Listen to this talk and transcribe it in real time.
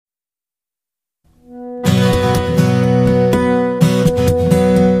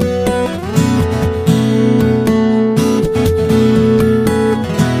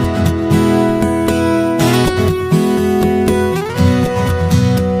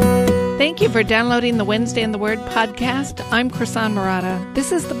Thank you for downloading the Wednesday in the Word podcast. I'm Krisan Murata.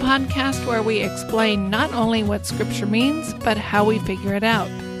 This is the podcast where we explain not only what Scripture means, but how we figure it out.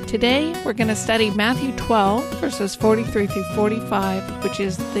 Today, we're going to study Matthew 12, verses 43 through 45, which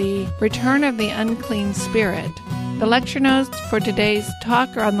is the return of the unclean spirit. The lecture notes for today's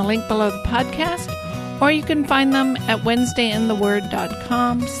talk are on the link below the podcast, or you can find them at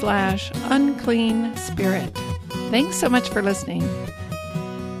wednesdayintheword.com/unclean spirit. Thanks so much for listening.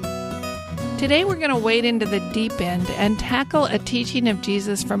 Today we're going to wade into the deep end and tackle a teaching of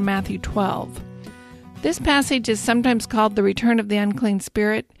Jesus from Matthew 12. This passage is sometimes called the return of the unclean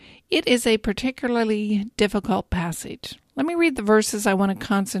spirit. It is a particularly difficult passage. Let me read the verses I want to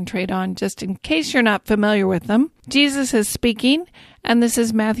concentrate on just in case you're not familiar with them. Jesus is speaking, and this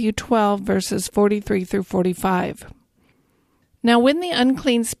is Matthew 12, verses 43 through 45. Now when the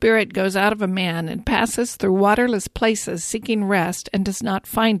unclean spirit goes out of a man and passes through waterless places seeking rest and does not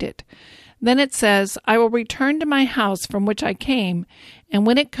find it, then it says, I will return to my house from which I came, and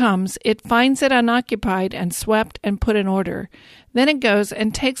when it comes, it finds it unoccupied and swept and put in order. Then it goes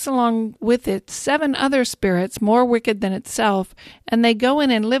and takes along with it 7 other spirits more wicked than itself, and they go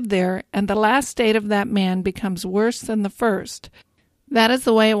in and live there, and the last state of that man becomes worse than the first. That is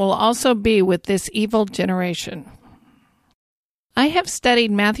the way it will also be with this evil generation. I have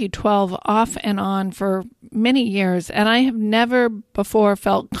studied Matthew 12 off and on for many years, and I have never before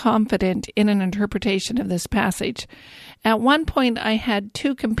felt confident in an interpretation of this passage. At one point, I had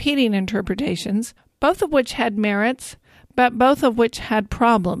 2 competing interpretations, both of which had merits, but both of which had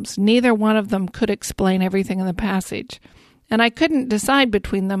problems. Neither one of them could explain everything in the passage, and I couldn't decide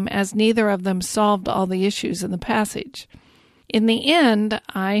between them as neither of them solved all the issues in the passage. In the end,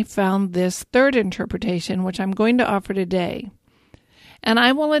 I found this third interpretation, which I'm going to offer today. And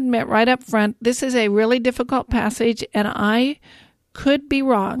I will admit right up front, this is a really difficult passage, and I could be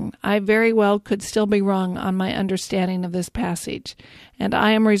wrong. I very well could still be wrong on my understanding of this passage. And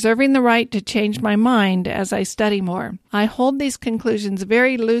I am reserving the right to change my mind as I study more. I hold these conclusions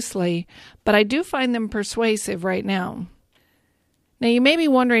very loosely, but I do find them persuasive right now. Now, you may be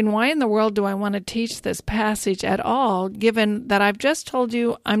wondering, why in the world do I want to teach this passage at all, given that I've just told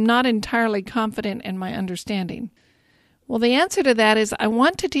you I'm not entirely confident in my understanding? Well, the answer to that is I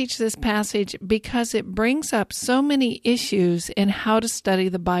want to teach this passage because it brings up so many issues in how to study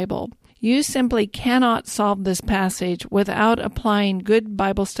the Bible. You simply cannot solve this passage without applying good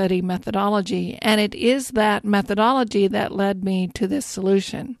Bible study methodology, and it is that methodology that led me to this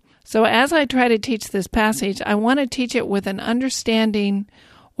solution. So as I try to teach this passage, I want to teach it with an understanding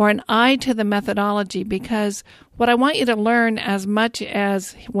or an eye to the methodology, because what I want you to learn as much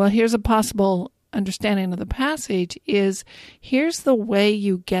as, well, here's a possible understanding of the passage is, here's the way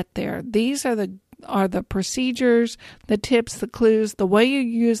you get there. These are the procedures, the tips, the clues, the way you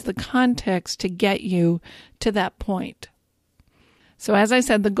use the context to get you to that point. So as I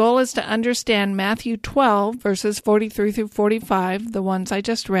said, the goal is to understand Matthew 12, verses 43 through 45, the ones I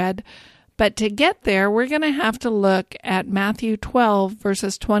just read. But to get there, we're going to have to look at Matthew 12,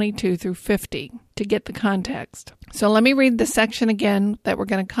 verses 22 through 50 to get the context. So let me read the section again that we're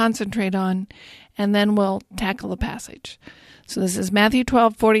going to concentrate on, and then we'll tackle the passage. So this is Matthew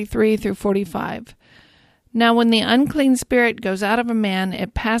 12, 43 through 45. Now when the unclean spirit goes out of a man,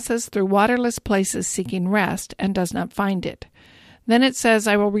 it passes through waterless places seeking rest, and does not find it. Then it says,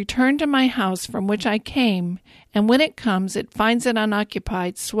 I will return to my house from which I came, and when it comes, it finds it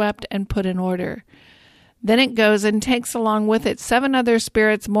unoccupied, swept, and put in order. Then it goes and takes along with it 7 other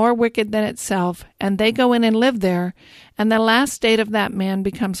spirits more wicked than itself, and they go in and live there, and the last state of that man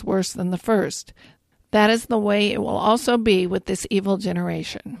becomes worse than the first. That is the way it will also be with this evil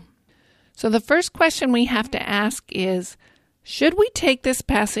generation. So the first question we have to ask is, should we take this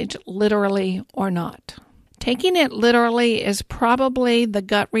passage literally or not? Taking it literally is probably the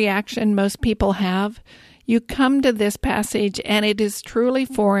gut reaction most people have. You come to this passage and it is truly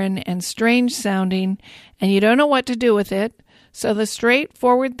foreign and strange sounding, and you don't know what to do with it. So the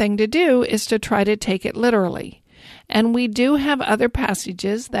straightforward thing to do is to try to take it literally. And we do have other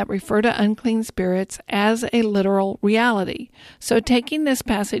passages that refer to unclean spirits as a literal reality. So taking this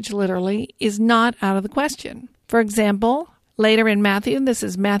passage literally is not out of the question. For example, later in Matthew, this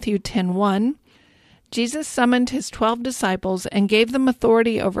is Matthew 10:1, Jesus summoned his 12 disciples and gave them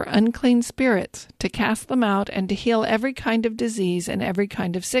authority over unclean spirits to cast them out and to heal every kind of disease and every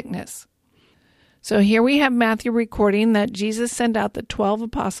kind of sickness. So here we have Matthew recording that Jesus sent out the 12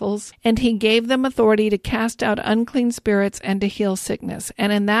 apostles, and he gave them authority to cast out unclean spirits and to heal sickness.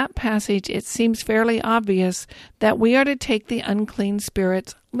 And in that passage, it seems fairly obvious that we are to take the unclean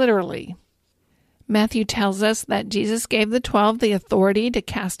spirits literally. Matthew tells us that Jesus gave the 12 the authority to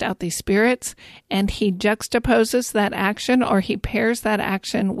cast out these spirits, and he juxtaposes that action, or he pairs that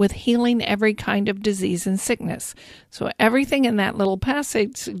action with healing every kind of disease and sickness. So everything in that little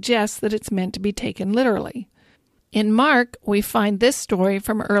passage suggests that it's meant to be taken literally. In Mark, we find this story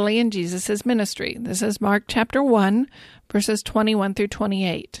from early in Jesus' ministry. This is Mark chapter 1, verses 21 through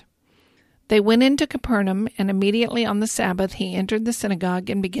 28. They went into Capernaum, and immediately on the Sabbath he entered the synagogue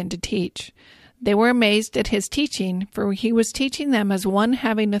and began to teach. They were amazed at his teaching, for he was teaching them as one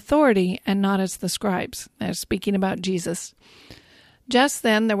having authority and not as the scribes. They're speaking about Jesus. Just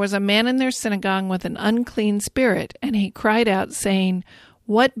then there was a man in their synagogue with an unclean spirit, and he cried out, saying,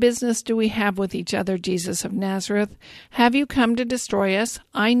 "What business do we have with each other, Jesus of Nazareth? Have you come to destroy us?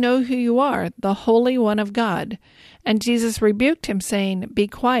 I know who you are, the Holy One of God." And Jesus rebuked him, saying, "Be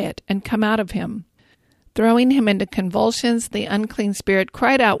quiet, and come out of him." Throwing him into convulsions, the unclean spirit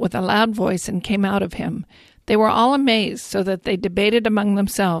cried out with a loud voice and came out of him. They were all amazed, so that they debated among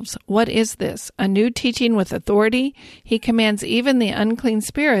themselves, "What is this? A new teaching with authority? He commands even the unclean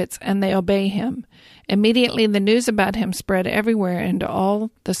spirits, and they obey him." Immediately the news about him spread everywhere into all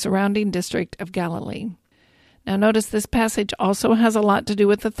the surrounding district of Galilee. Now notice this passage also has a lot to do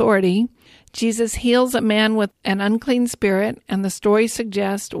with authority. Jesus heals a man with an unclean spirit, and the story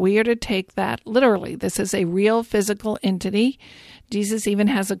suggests we are to take that literally. This is a real physical entity. Jesus even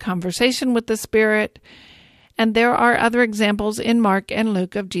has a conversation with the spirit. And there are other examples in Mark and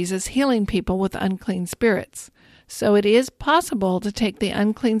Luke of Jesus healing people with unclean spirits. So it is possible to take the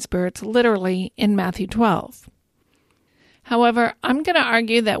unclean spirits literally in Matthew 12. However, I'm going to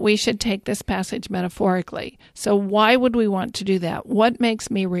argue that we should take this passage metaphorically. So why would we want to do that? What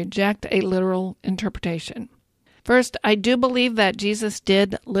makes me reject a literal interpretation? First, I do believe that Jesus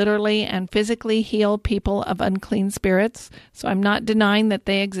did literally and physically heal people of unclean spirits. So I'm not denying that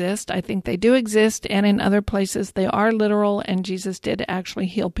they exist. I think they do exist, and in other places they are literal, and Jesus did actually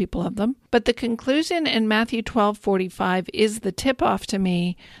heal people of them. But the conclusion in Matthew 12:45 is the tip-off to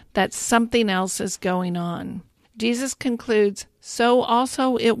me that something else is going on. Jesus concludes, "So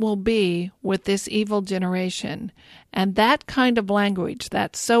also it will be with this evil generation." And that kind of language,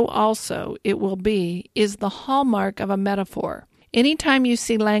 that "so also it will be," is the hallmark of a metaphor. Anytime you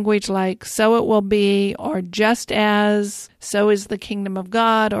see language like "so it will be," or "just as," "so is the kingdom of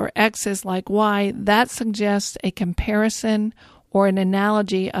God," or "X is like Y," that suggests a comparison or an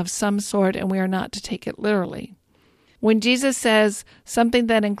analogy of some sort, and we are not to take it literally. When Jesus says something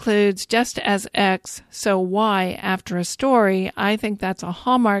that includes "just as X, so Y" after a story, I think that's a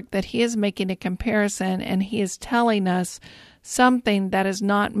hallmark that he is making a comparison, and he is telling us something that is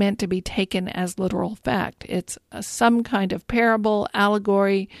not meant to be taken as literal fact. It's some kind of parable,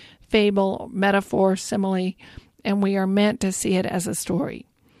 allegory, fable, metaphor, simile, and we are meant to see it as a story.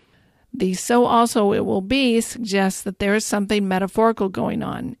 The "so also it will be" suggests that there is something metaphorical going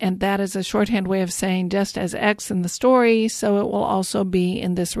on, and that is a shorthand way of saying just as X in the story, so it will also be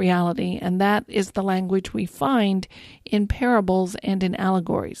in this reality, and that is the language we find in parables and in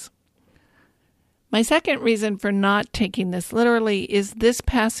allegories. My second reason for not taking this literally is this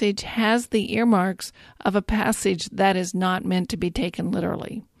passage has the earmarks of a passage that is not meant to be taken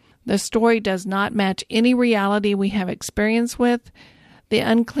literally. The story does not match any reality we have experience with. The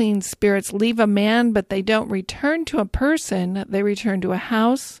unclean spirits leave a man, but they don't return to a person. They return to a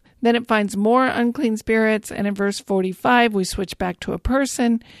house. Then it finds more unclean spirits, and in verse 45, we switch back to a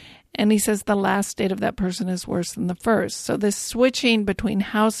person, and he says the last state of that person is worse than the first. So this switching between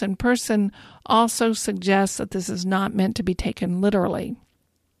house and person also suggests that this is not meant to be taken literally.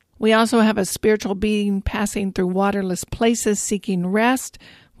 We also have a spiritual being passing through waterless places seeking rest.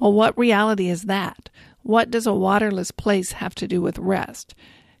 Well, what reality is that? What does a waterless place have to do with rest?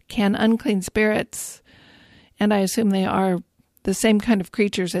 Can unclean spirits, and I assume they are the same kind of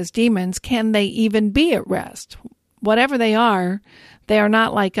creatures as demons, can they even be at rest? Whatever they are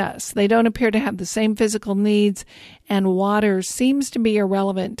not like us. They don't appear to have the same physical needs, and water seems to be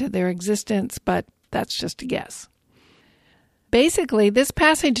irrelevant to their existence, but that's just a guess. Basically, this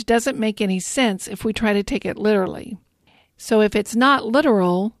passage doesn't make any sense if we try to take it literally. So if it's not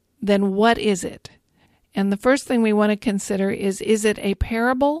literal, then what is it? And the first thing we want to consider is it a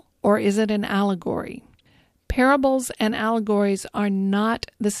parable or is it an allegory? Parables and allegories are not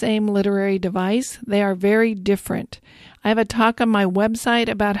the same literary device. They are very different. I have a talk on my website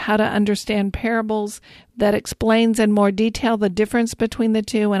about how to understand parables that explains in more detail the difference between the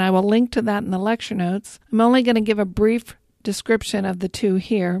two, and I will link to that in the lecture notes. I'm only going to give a brief description of the two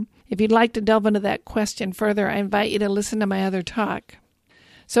here. If you'd like to delve into that question further, I invite you to listen to my other talk.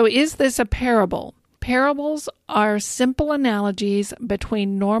 So is this a parable? Parables are simple analogies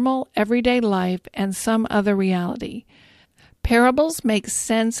between normal, everyday life and some other reality. Parables make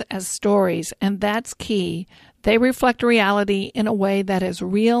sense as stories, and that's key. They reflect reality in a way that is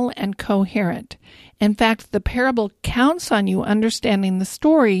real and coherent. In fact, the parable counts on you understanding the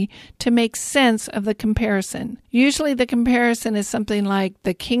story to make sense of the comparison. Usually the comparison is something like,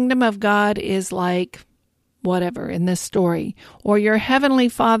 the kingdom of God is like whatever in this story, or your heavenly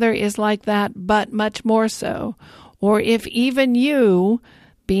Father is like that, but much more so. Or if even you,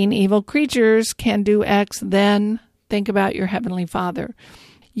 being evil creatures, can do X, then think about your heavenly Father.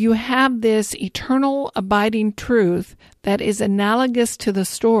 You have this eternal abiding truth that is analogous to the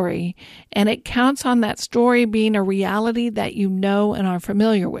story, and it counts on that story being a reality that you know and are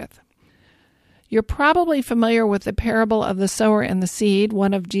familiar with. You're probably familiar with the parable of the sower and the seed,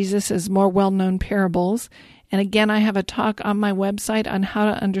 one of Jesus' more well-known parables. And again, I have a talk on my website on how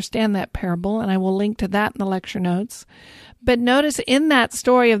to understand that parable, and I will link to that in the lecture notes. But notice in that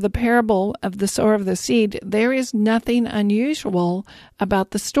story of the parable of the sower of the seed, there is nothing unusual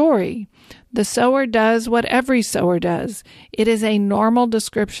about the story. The sower does what every sower does. It is a normal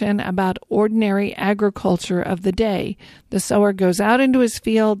description about ordinary agriculture of the day. The sower goes out into his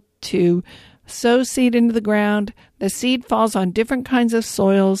field to sow seed into the ground. The seed falls on different kinds of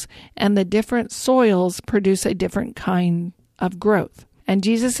soils, and the different soils produce a different kind of growth. And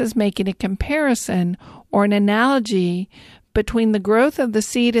Jesus is making a comparison or an analogy between the growth of the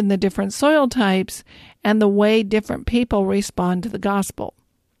seed in the different soil types and the way different people respond to the gospel.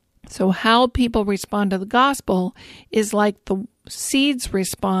 So how people respond to the gospel is like the seed's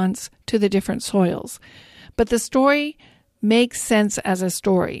response to the different soils. But the story makes sense as a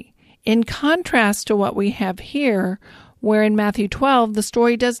story. In contrast to what we have here, where in Matthew 12, the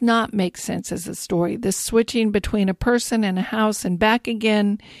story does not make sense as a story. This switching between a person and a house and back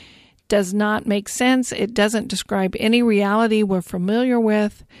again does not make sense. It doesn't describe any reality we're familiar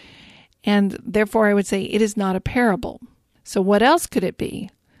with, and therefore I would say it is not a parable. So what else could it be?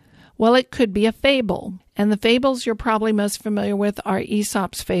 Well, it could be a fable, and the fables you're probably most familiar with are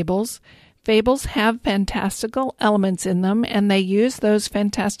Aesop's fables. Fables have fantastical elements in them, and they use those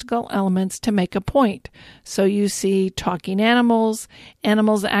fantastical elements to make a point. So you see talking animals,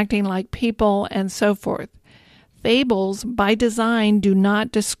 animals acting like people, and so forth. Fables, by design, do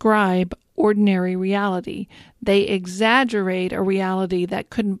not describe ordinary reality. They exaggerate a reality that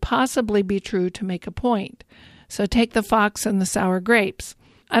couldn't possibly be true to make a point. So take the fox and the sour grapes.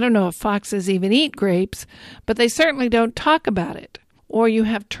 I don't know if foxes even eat grapes, but they certainly don't talk about it. Or you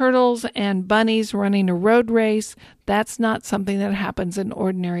have turtles and bunnies running a road race. That's not something that happens in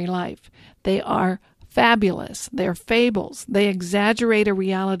ordinary life. They are fabulous. They're fables. They exaggerate a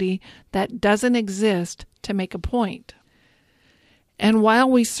reality that doesn't exist to make a point. And while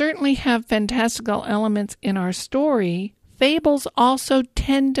we certainly have fantastical elements in our story, fables also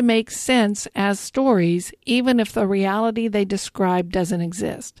tend to make sense as stories, even if the reality they describe doesn't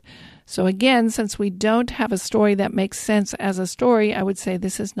exist. So again, since we don't have a story that makes sense as a story, I would say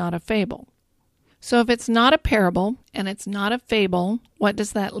this is not a fable. So if it's not a parable and it's not a fable, what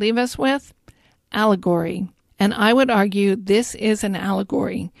does that leave us with? Allegory. And I would argue this is an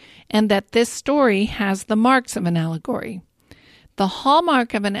allegory, and that this story has the marks of an allegory. The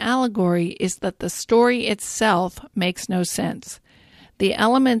hallmark of an allegory is that the story itself makes no sense. The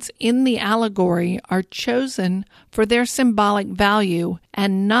elements in the allegory are chosen for their symbolic value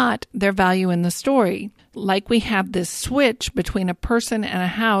and not their value in the story. Like we have this switch between a person and a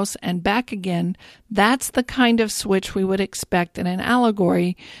house and back again, that's the kind of switch we would expect in an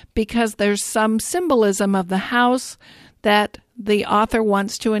allegory because there's some symbolism of the house that the author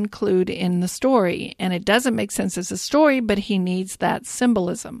wants to include in the story. And it doesn't make sense as a story, but he needs that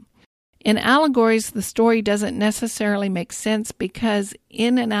symbolism. In allegories, the story doesn't necessarily make sense because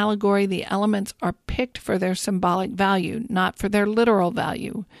in an allegory, the elements are picked for their symbolic value, not for their literal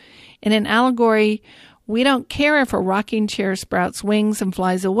value. In an allegory, we don't care if a rocking chair sprouts wings and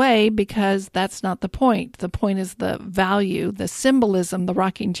flies away because that's not the point. The point is the value, the symbolism the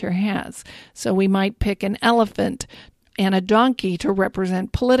rocking chair has. So we might pick an elephant and a donkey to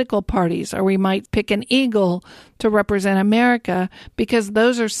represent political parties, or we might pick an eagle to represent America, because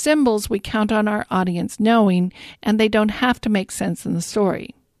those are symbols we count on our audience knowing, and they don't have to make sense in the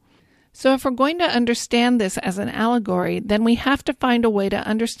story. So if we're going to understand this as an allegory, then we have to find a way to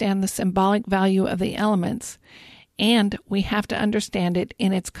understand the symbolic value of the elements, and we have to understand it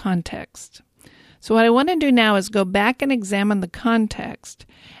in its context. So what I want to do now is go back and examine the context,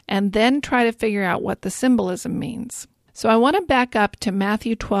 and then try to figure out what the symbolism means. So I want to back up to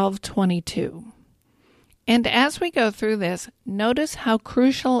Matthew 12:22. And as we go through this, notice how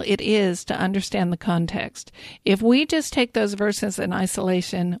crucial it is to understand the context. If we just take those verses in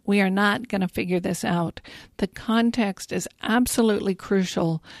isolation, we are not going to figure this out. The context is absolutely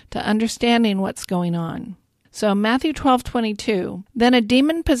crucial to understanding what's going on. So Matthew 12:22, then a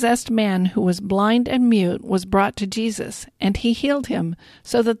demon-possessed man who was blind and mute was brought to Jesus, and he healed him,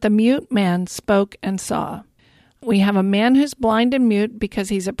 so that the mute man spoke and saw. We have a man who's blind and mute because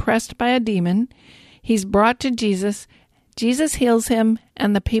he's oppressed by a demon. He's brought to Jesus. Jesus heals him,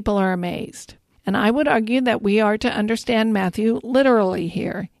 and the people are amazed. And I would argue that we are to understand Matthew literally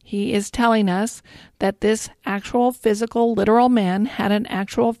here. He is telling us that this actual physical literal man had an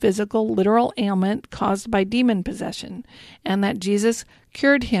actual physical literal ailment caused by demon possession, and that Jesus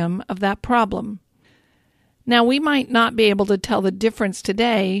cured him of that problem. Now, we might not be able to tell the difference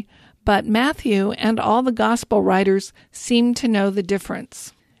today, but Matthew and all the gospel writers seem to know the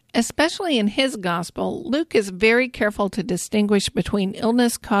difference. Especially in his gospel, Luke is very careful to distinguish between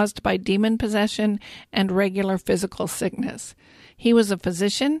illness caused by demon possession and regular physical sickness. He was a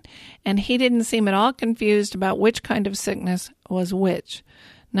physician, and he didn't seem at all confused about which kind of sickness was which.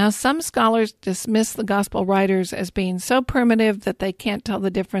 Now, some scholars dismiss the gospel writers as being so primitive that they can't tell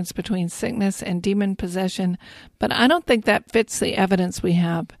the difference between sickness and demon possession, but I don't think that fits the evidence we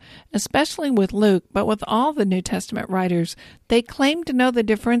have, especially with Luke, but with all the New Testament writers. They claim to know the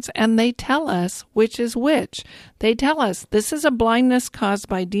difference, and they tell us which is which. They tell us this is a blindness caused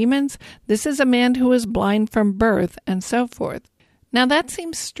by demons, this is a man who is blind from birth, and so forth. Now that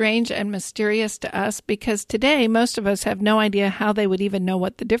seems strange and mysterious to us because today most of us have no idea how they would even know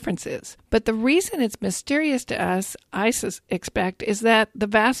what the difference is. But the reason it's mysterious to us, I expect, is that the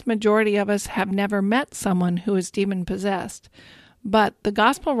vast majority of us have never met someone who is demon-possessed. But the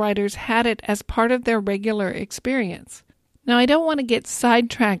gospel writers had it as part of their regular experience. Now I don't want to get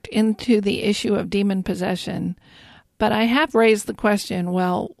sidetracked into the issue of demon possession, but I have raised the question,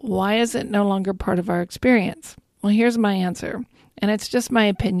 well, why is it no longer part of our experience? Well, here's my answer. And it's just my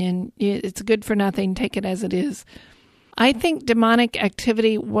opinion. It's good for nothing. Take it as it is. I think demonic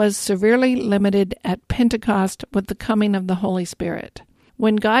activity was severely limited at Pentecost with the coming of the Holy Spirit.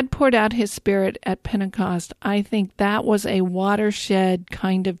 When God poured out his Spirit at Pentecost, I think that was a watershed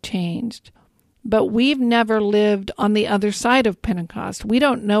kind of change. But we've never lived on the other side of Pentecost. We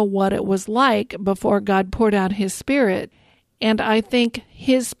don't know what it was like before God poured out his Spirit. And I think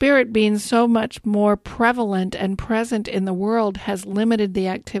his Spirit being so much more prevalent and present in the world has limited the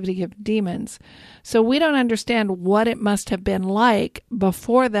activity of demons. So we don't understand what it must have been like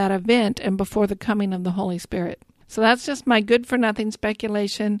before that event and before the coming of the Holy Spirit. So that's just my good-for-nothing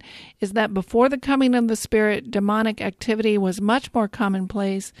speculation, is that before the coming of the Spirit, demonic activity was much more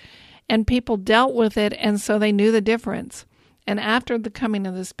commonplace, and people dealt with it, and so they knew the difference. And after the coming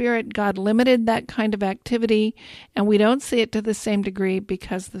of the Spirit, God limited that kind of activity, and we don't see it to the same degree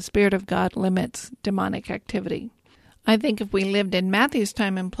because the Spirit of God limits demonic activity. I think if we lived in Matthew's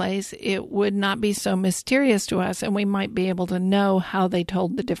time and place, it would not be so mysterious to us, and we might be able to know how they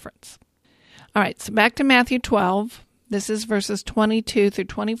told the difference. All right, so back to Matthew 12. This is verses 22 through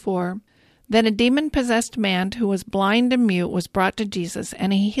 24. Then a demon-possessed man who was blind and mute was brought to Jesus,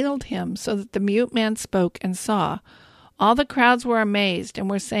 and he healed him so that the mute man spoke and saw. All the crowds were amazed and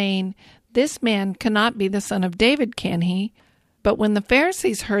were saying, "This man cannot be the son of David, can he?" But when the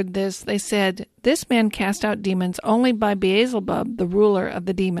Pharisees heard this, they said, "This man cast out demons only by Beelzebub, the ruler of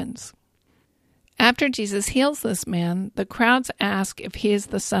the demons." After Jesus heals this man, the crowds ask if he is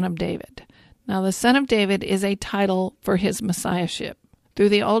the son of David. Now, the son of David is a title for his messiahship. Through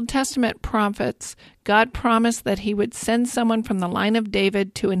the Old Testament prophets, God promised that he would send someone from the line of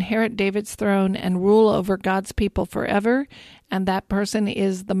David to inherit David's throne and rule over God's people forever, and that person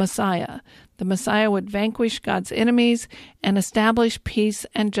is the Messiah. The Messiah would vanquish God's enemies and establish peace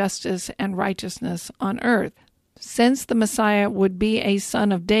and justice and righteousness on earth. Since the Messiah would be a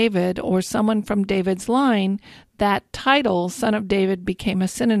son of David or someone from David's line, that title, Son of David, became a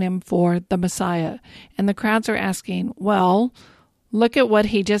synonym for the Messiah. And the crowds are asking, well, look at what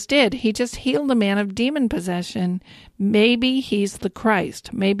he just did. He just healed a man of demon possession. Maybe he's the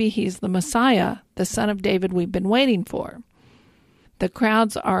Christ. Maybe he's the Messiah, the Son of David we've been waiting for. The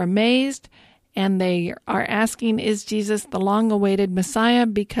crowds are amazed, and they are asking, is Jesus the long-awaited Messiah?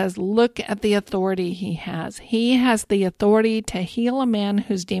 Because look at the authority he has. He has the authority to heal a man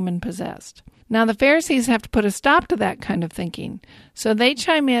who's demon-possessed. Now, the Pharisees have to put a stop to that kind of thinking. So they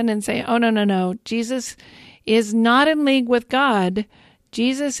chime in and say, oh, no. Jesus is not in league with God.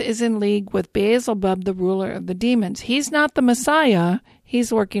 Jesus is in league with Beelzebub, the ruler of the demons. He's not the Messiah.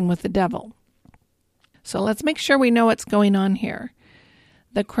 He's working with the devil. So let's make sure we know what's going on here.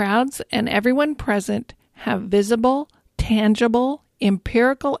 The crowds and everyone present have visible, tangible,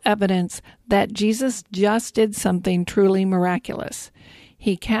 empirical evidence that Jesus just did something truly miraculous.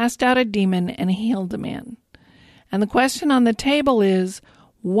 He cast out a demon and healed a man. And the question on the table is,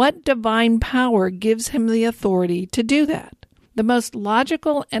 what divine power gives him the authority to do that? The most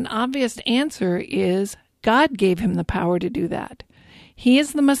logical and obvious answer is God gave him the power to do that. He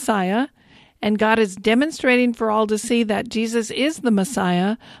is the Messiah, and God is demonstrating for all to see that Jesus is the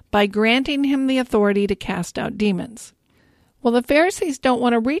Messiah by granting him the authority to cast out demons. Well, the Pharisees don't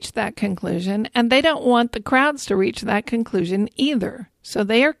want to reach that conclusion, and they don't want the crowds to reach that conclusion either. So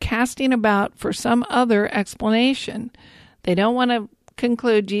they are casting about for some other explanation. They don't want to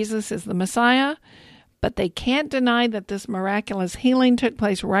conclude Jesus is the Messiah, but they can't deny that this miraculous healing took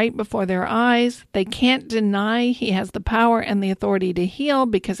place right before their eyes. They can't deny he has the power and the authority to heal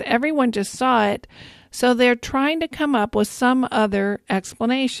because everyone just saw it. So they're trying to come up with some other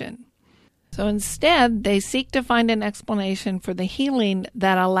explanation. So instead, they seek to find an explanation for the healing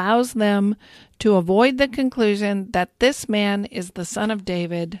that allows them to avoid the conclusion that this man is the son of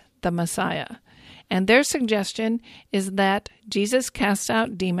David, the Messiah. And their suggestion is that Jesus casts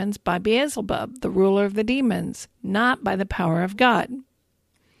out demons by Beelzebub, the ruler of the demons, not by the power of God.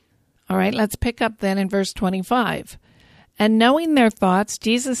 All right, let's pick up then in verse 25. And knowing their thoughts,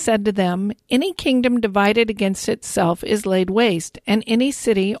 Jesus said to them, any kingdom divided against itself is laid waste, and any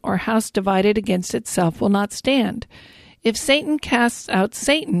city or house divided against itself will not stand. If Satan casts out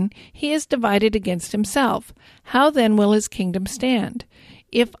Satan, he is divided against himself. How then will his kingdom stand?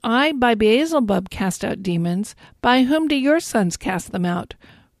 If I by Beelzebub cast out demons, by whom do your sons cast them out?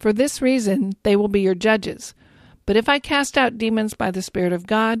 For this reason they will be your judges. But if I cast out demons by the Spirit of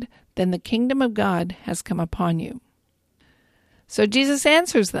God, then the kingdom of God has come upon you. So Jesus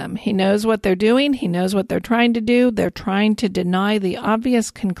answers them. He knows what they're doing. He knows what they're trying to do. They're trying to deny the obvious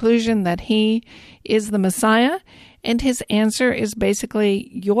conclusion that he is the Messiah. And his answer is basically,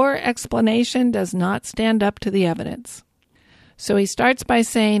 your explanation does not stand up to the evidence. So he starts by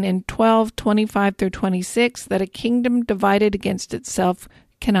saying in 12:25 through 26 that a kingdom divided against itself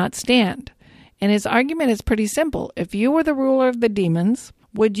cannot stand. And his argument is pretty simple. If you were the ruler of the demons,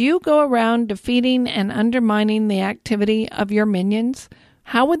 would you go around defeating and undermining the activity of your minions?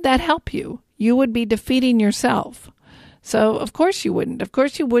 How would that help you? You would be defeating yourself. So of course you wouldn't. Of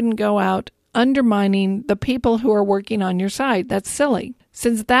course you wouldn't go out undermining the people who are working on your side. That's silly.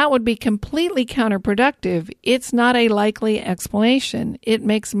 Since that would be completely counterproductive, it's not a likely explanation. It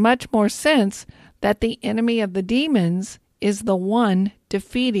makes much more sense that the enemy of the demons is the one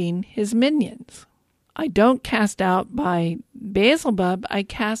defeating his minions. I don't cast out by Beelzebub, I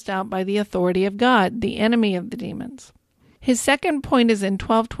cast out by the authority of God, the enemy of the demons. His second point is in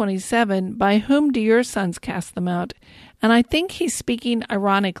 12:27, by whom do your sons cast them out? And I think he's speaking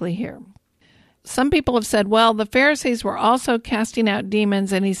ironically here. Some people have said, well, the Pharisees were also casting out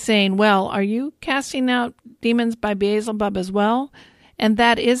demons, and he's saying, well, are you casting out demons by Beelzebub as well? And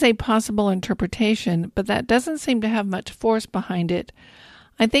that is a possible interpretation, but that doesn't seem to have much force behind it.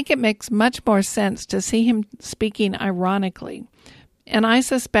 I think it makes much more sense to see him speaking ironically. And I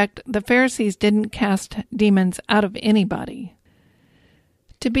suspect the Pharisees didn't cast demons out of anybody.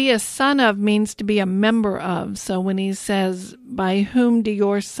 To be a son of means to be a member of. So when he says, by whom do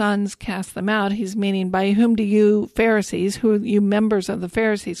your sons cast them out, he's meaning, by whom do you Pharisees, who you members of the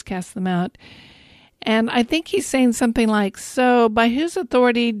Pharisees, cast them out? And I think he's saying something like, so by whose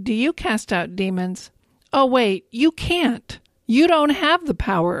authority do you cast out demons? Oh, wait, you can't. You don't have the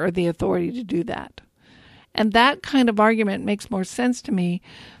power or the authority to do that. And that kind of argument makes more sense to me,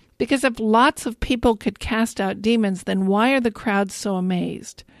 because if lots of people could cast out demons, then why are the crowds so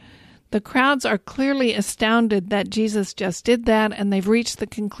amazed? The crowds are clearly astounded that Jesus just did that, and they've reached the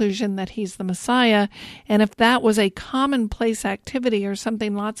conclusion that he's the Messiah. And if that was a commonplace activity or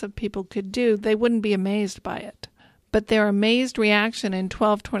something lots of people could do, they wouldn't be amazed by it. But their amazed reaction in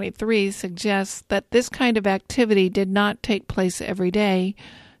 12:23 suggests that this kind of activity did not take place every day.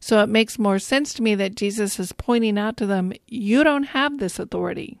 So it makes more sense to me that Jesus is pointing out to them, you don't have this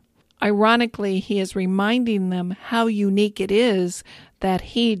authority. Ironically, he is reminding them how unique it is that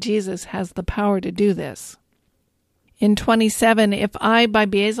he, Jesus, has the power to do this. In 27, if I by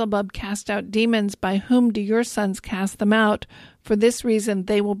Beelzebub cast out demons, by whom do your sons cast them out? For this reason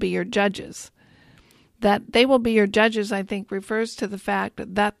they will be your judges. That they will be your judges, I think, refers to the fact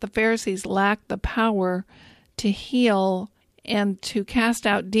that the Pharisees lacked the power to heal and to cast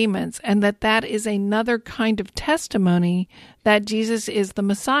out demons, and that is another kind of testimony that Jesus is the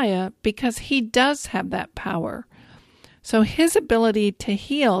Messiah, because he does have that power. So his ability to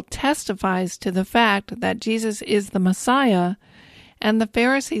heal testifies to the fact that Jesus is the Messiah, And the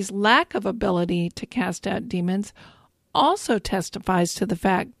Pharisees' lack of ability to cast out demons also testifies to the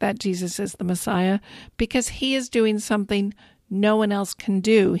fact that Jesus is the Messiah, because he is doing something no one else can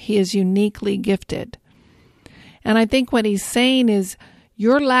do. He is uniquely gifted. And I think what he's saying is,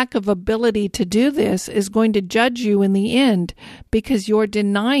 your lack of ability to do this is going to judge you in the end, because you're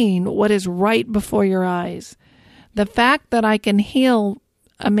denying what is right before your eyes. The fact that I can heal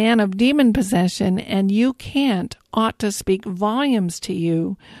a man of demon possession and you can't ought to speak volumes to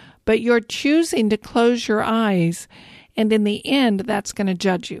you, but you're choosing to close your eyes, and in the end, that's going to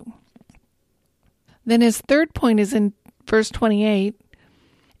judge you. Then his third point is in verse 28,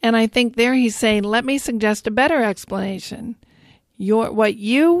 and I think there he's saying, let me suggest a better explanation. What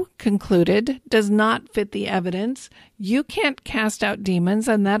you concluded does not fit the evidence. You can't cast out demons,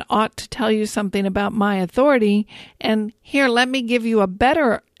 and that ought to tell you something about my authority. And here, let me give you a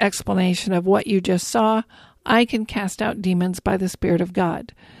better explanation of what you just saw. I can cast out demons by the Spirit of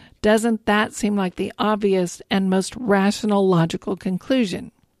God. Doesn't that seem like the obvious and most rational, logical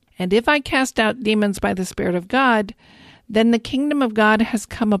conclusion? And if I cast out demons by the Spirit of God, then the kingdom of God has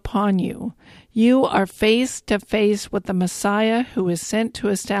come upon you. You are face to face with the Messiah who is sent to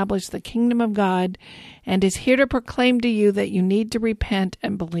establish the kingdom of God and is here to proclaim to you that you need to repent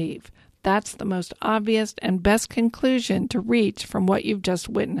and believe. That's the most obvious and best conclusion to reach from what you've just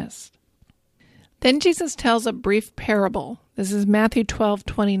witnessed. Then Jesus tells a brief parable. This is Matthew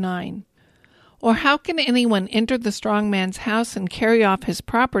 12:29. Or how can anyone enter the strong man's house and carry off his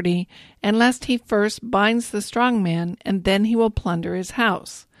property, unless he first binds the strong man, and then he will plunder his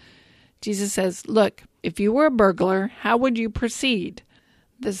house? Jesus says, look, if you were a burglar, how would you proceed?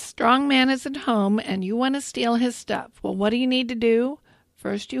 The strong man is at home, and you want to steal his stuff. Well, what do you need to do?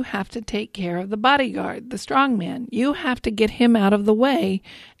 First, you have to take care of the bodyguard, the strong man. You have to get him out of the way,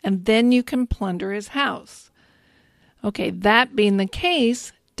 and then you can plunder his house. Okay, that being the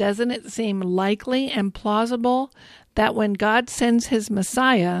case, doesn't it seem likely and plausible that when God sends his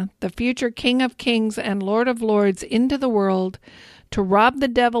Messiah, the future King of Kings and Lord of Lords, into the world to rob the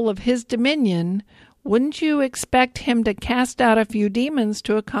devil of his dominion, wouldn't you expect him to cast out a few demons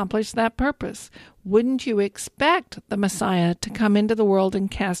to accomplish that purpose? Wouldn't you expect the Messiah to come into the world and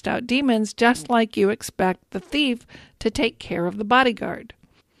cast out demons, just like you expect the thief to take care of the bodyguard?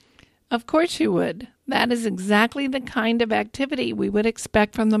 Of course you would. That is exactly the kind of activity we would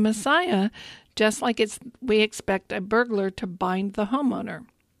expect from the Messiah, just like we expect a burglar to bind the homeowner.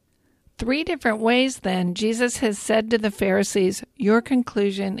 3 different ways, then, Jesus has said to the Pharisees, your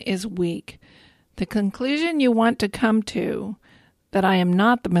conclusion is weak. The conclusion you want to come to, that I am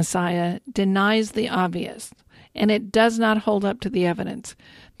not the Messiah, denies the obvious, and it does not hold up to the evidence.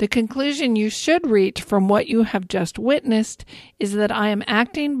 The conclusion you should reach from what you have just witnessed is that I am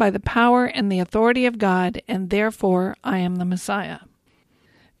acting by the power and the authority of God, and therefore I am the Messiah.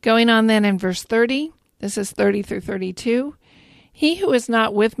 Going on then in verse 30, this is 30 through 32, he who is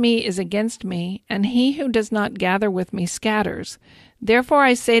not with me is against me, and he who does not gather with me scatters. Therefore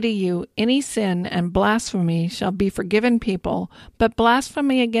I say to you, any sin and blasphemy shall be forgiven people, but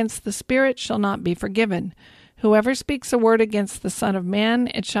blasphemy against the Spirit shall not be forgiven. Whoever speaks a word against the Son of Man,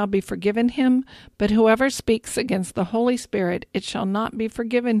 it shall be forgiven him, but whoever speaks against the Holy Spirit, it shall not be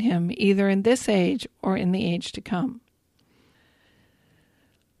forgiven him, either in this age or in the age to come.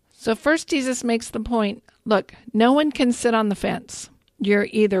 So first Jesus makes the point, look, no one can sit on the fence. You're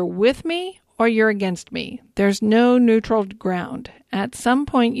either with me or you're against me. There's no neutral ground. At some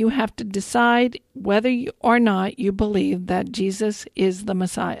point you have to decide whether or not you believe that Jesus is the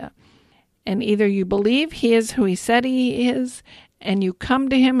Messiah. And either you believe he is who he said he is, and you come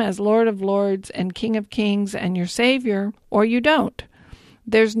to him as Lord of Lords and King of Kings and your Savior, or you don't.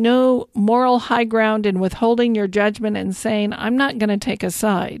 There's no moral high ground in withholding your judgment and saying, I'm not going to take a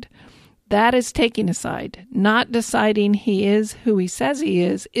side. That is taking a side. Not deciding he is who he says he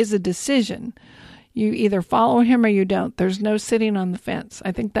is a decision. You either follow him or you don't. There's no sitting on the fence.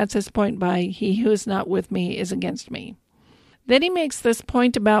 I think that's his point by he who is not with me is against me. Then he makes this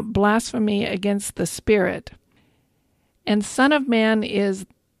point about blasphemy against the Spirit. And Son of Man is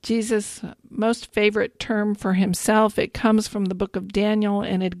Jesus' most favorite term for himself. It comes from the book of Daniel,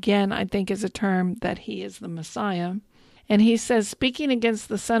 and it again, I think, is a term that he is the Messiah. And he says, speaking against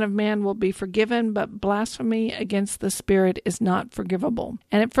the Son of Man will be forgiven, but blasphemy against the Spirit is not forgivable.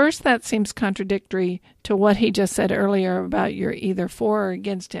 And at first that seems contradictory to what he just said earlier about you're either for or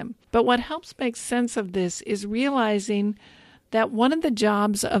against him. But what helps make sense of this is realizing that one of the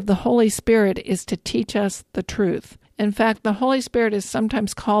jobs of the Holy Spirit is to teach us the truth. In fact, the Holy Spirit is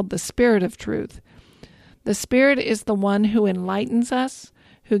sometimes called the Spirit of Truth. The Spirit is the one who enlightens us,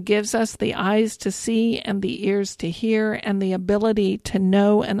 who gives us the eyes to see and the ears to hear and the ability to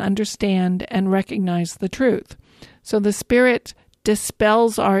know and understand and recognize the truth. So the Spirit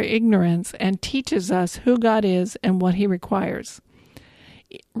dispels our ignorance and teaches us who God is and what He requires.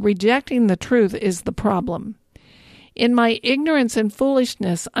 Rejecting the truth is the problem. In my ignorance and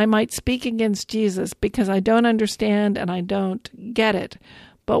foolishness, I might speak against Jesus because I don't understand and I don't get it.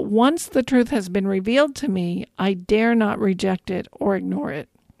 But once the truth has been revealed to me, I dare not reject it or ignore it.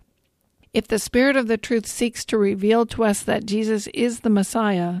 If the Spirit of the truth seeks to reveal to us that Jesus is the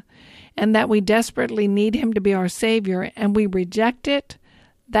Messiah and that we desperately need Him to be our Savior and we reject it,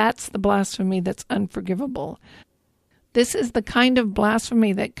 that's the blasphemy that's unforgivable. This is the kind of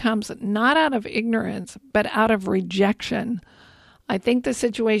blasphemy that comes not out of ignorance, but out of rejection. I think the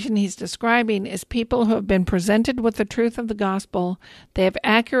situation he's describing is people who have been presented with the truth of the gospel. They have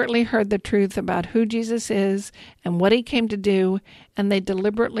accurately heard the truth about who Jesus is and what He came to do, and they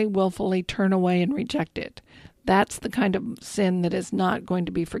deliberately, willfully turn away and reject it. That's the kind of sin that is not going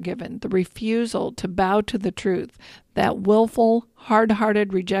to be forgiven. The refusal to bow to the truth, that willful,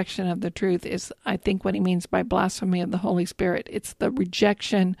 hard-hearted rejection of the truth is, I think, what he means by blasphemy of the Holy Spirit. It's the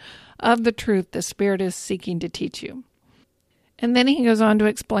rejection of the truth the Spirit is seeking to teach you. And then he goes on to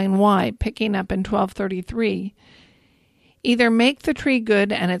explain why, picking up in 12:33. Either make the tree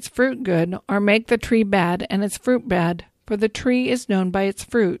good and its fruit good, or make the tree bad and its fruit bad, for the tree is known by its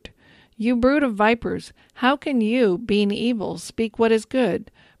fruit. You brood of vipers, how can you, being evil, speak what is good?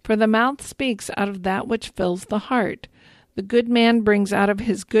 For the mouth speaks out of that which fills the heart. The good man brings out of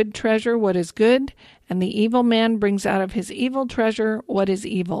his good treasure what is good, and the evil man brings out of his evil treasure what is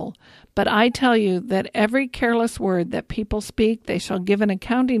evil. But I tell you that every careless word that people speak they shall give an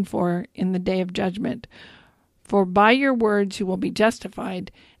accounting for in the day of judgment. For by your words you will be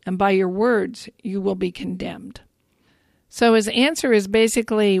justified, and by your words you will be condemned. So his answer is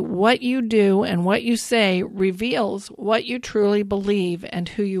basically what you do and what you say reveals what you truly believe and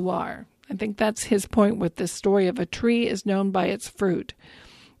who you are. I think that's his point with this story of a tree is known by its fruit.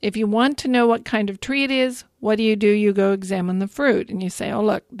 If you want to know what kind of tree it is, what do? You go examine the fruit and you say, oh,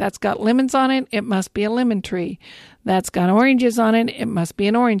 look, that's got lemons on it. It must be a lemon tree. That's got oranges on it. It must be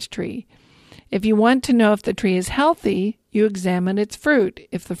an orange tree. If you want to know if the tree is healthy, you examine its fruit.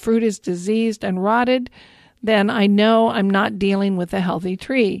 If the fruit is diseased and rotted, then I know I'm not dealing with a healthy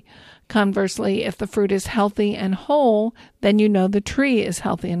tree. Conversely, if the fruit is healthy and whole, then you know the tree is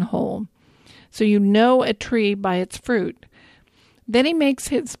healthy and whole. So you know a tree by its fruit. Then he makes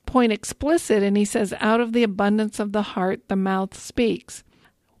his point explicit and he says, out of the abundance of the heart, the mouth speaks.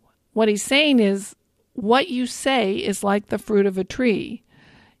 What he's saying is, what you say is like the fruit of a tree.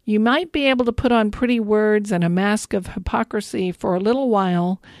 You might be able to put on pretty words and a mask of hypocrisy for a little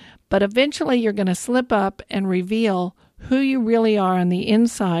while, but eventually you're going to slip up and reveal who you really are on the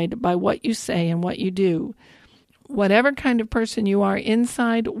inside by what you say and what you do. Whatever kind of person you are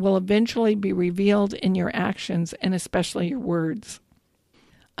inside will eventually be revealed in your actions and especially your words.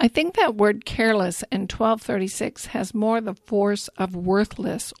 I think that word careless in 12:36 has more the force of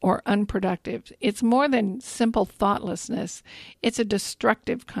worthless or unproductive. It's more than simple thoughtlessness. It's a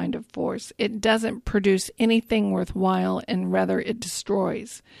destructive kind of force. It doesn't produce anything worthwhile and rather it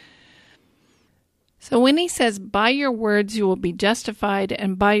destroys. So when he says, by your words you will be justified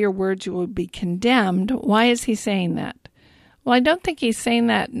and by your words you will be condemned, why is he saying that? Well, I don't think he's saying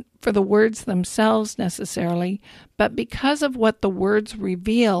that for the words themselves necessarily, but because of what the words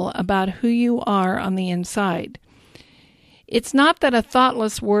reveal about who you are on the inside. It's not that a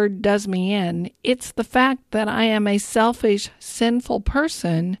thoughtless word does me in. It's the fact that I am a selfish, sinful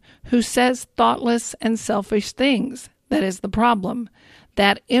person who says thoughtless and selfish things. That is the problem.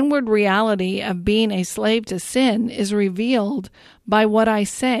 That inward reality of being a slave to sin is revealed by what I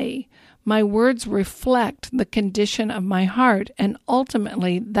say. My words reflect the condition of my heart, and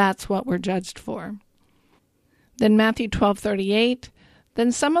ultimately that's what we're judged for. Then Matthew 12:38,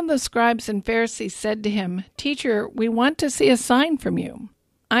 then some of the scribes and Pharisees said to him, Teacher, we want to see a sign from you.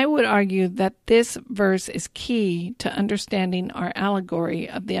 I would argue that this verse is key to understanding our allegory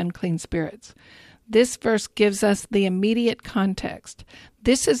of the unclean spirits. This verse gives us the immediate context.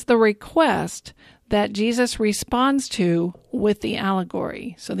 This is the request that Jesus responds to with the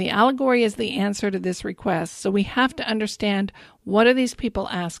allegory. So the allegory is the answer to this request. So we have to understand, what are these people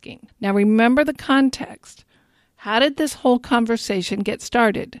asking? Now remember the context. How did this whole conversation get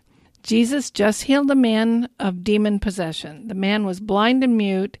started? Jesus just healed a man of demon possession. The man was blind and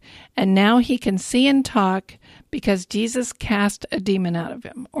mute, and now he can see and talk because Jesus cast a demon out of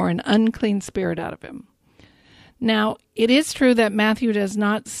him, or an unclean spirit out of him. Now, it is true that Matthew does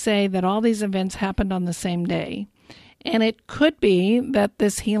not say that all these events happened on the same day, And it could be that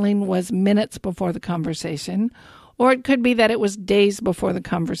this healing was minutes before the conversation, or it could be that it was days before the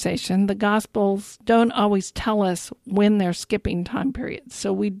conversation. The Gospels don't always tell us when they're skipping time periods,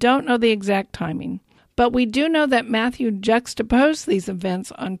 so we don't know the exact timing. But we do know that Matthew juxtaposed these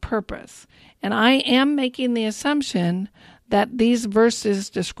events on purpose. And I am making the assumption that these verses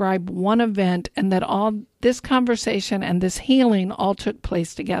describe one event and that all this conversation and this healing all took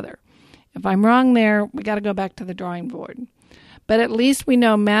place together. If I'm wrong there, we got to go back to the drawing board. But at least we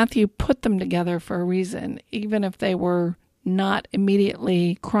know Matthew put them together for a reason, even if they were not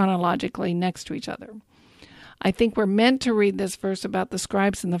immediately chronologically next to each other. I think we're meant to read this verse about the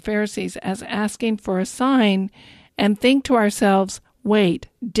scribes and the Pharisees as asking for a sign and think to ourselves, wait,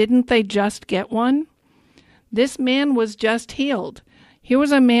 didn't they just get one? This man was just healed. Here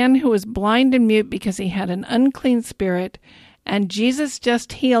was a man who was blind and mute because he had an unclean spirit, and Jesus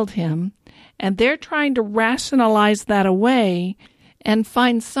just healed him, and they're trying to rationalize that away and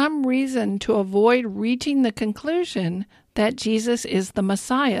find some reason to avoid reaching the conclusion that Jesus is the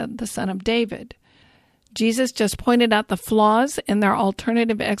Messiah, the Son of David. Jesus just pointed out the flaws in their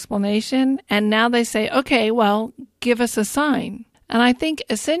alternative explanation, and now they say, okay, well, give us a sign. And I think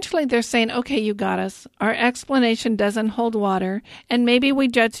essentially they're saying, okay, you got us. Our explanation doesn't hold water, and maybe we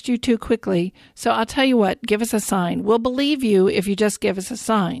judged you too quickly. So I'll tell you what, give us a sign. We'll believe you if you just give us a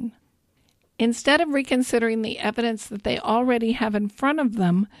sign. Instead of reconsidering the evidence that they already have in front of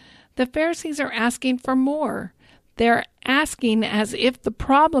them, the Pharisees are asking for more. They're asking as if the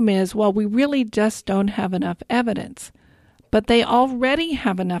problem is, well, we really just don't have enough evidence. But they already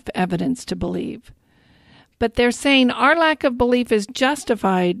have enough evidence to believe. But they're saying our lack of belief is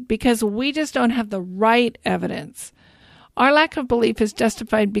justified because we just don't have the right evidence. Our lack of belief is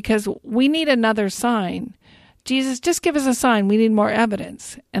justified because we need another sign. Jesus, just give us a sign. We need more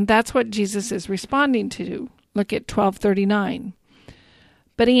evidence. And that's what Jesus is responding to. Look at 12:39.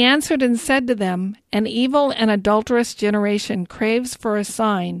 But he answered and said to them, an evil and adulterous generation craves for a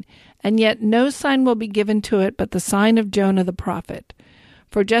sign, and yet no sign will be given to it but the sign of Jonah the prophet.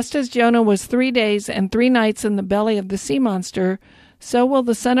 For just as Jonah was 3 days and 3 nights in the belly of the sea monster, so will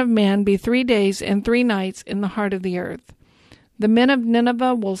the Son of Man be 3 days and 3 nights in the heart of the earth. The men of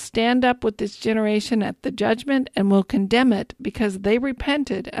Nineveh will stand up with this generation at the judgment and will condemn it, because they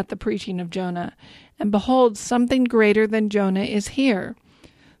repented at the preaching of Jonah. And behold, something greater than Jonah is here.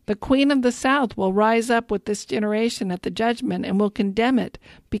 The queen of the south will rise up with this generation at the judgment and will condemn it,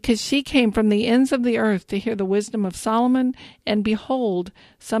 because she came from the ends of the earth to hear the wisdom of Solomon, and behold,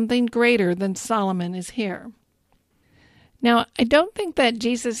 something greater than Solomon is here. Now, I don't think that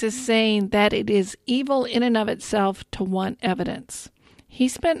Jesus is saying that it is evil in and of itself to want evidence. He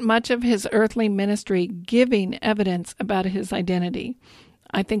spent much of his earthly ministry giving evidence about his identity.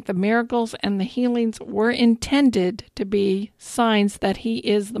 I think the miracles and the healings were intended to be signs that he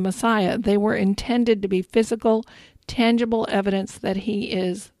is the Messiah. They were intended to be physical, tangible evidence that he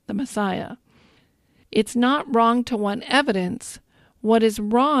is the Messiah. It's not wrong to want evidence. What is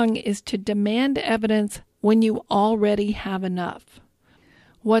wrong is to demand evidence when you already have enough.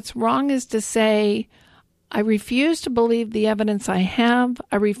 What's wrong is to say, I refuse to believe the evidence I have.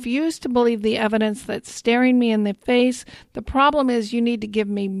 I refuse to believe the evidence that's staring me in the face. The problem is you need to give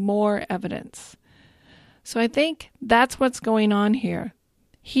me more evidence. So I think that's what's going on here.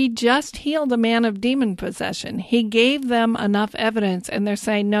 He just healed a man of demon possession. He gave them enough evidence, and they're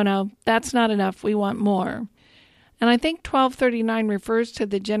saying, no, that's not enough. We want more. And I think 12:39 refers to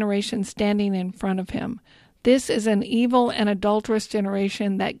the generation standing in front of him. This is an evil and adulterous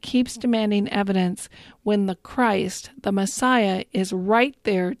generation that keeps demanding evidence when the Christ, the Messiah, is right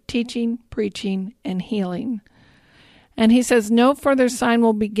there teaching, preaching, and healing. And he says, no further sign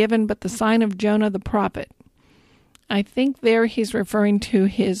will be given but the sign of Jonah the prophet. I think there he's referring to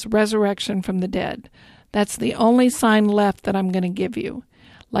his resurrection from the dead. That's the only sign left that I'm going to give you.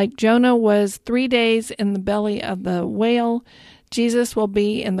 Like Jonah was 3 days in the belly of the whale, Jesus will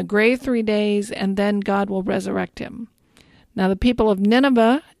be in the grave 3 days, and then God will resurrect him. Now the people of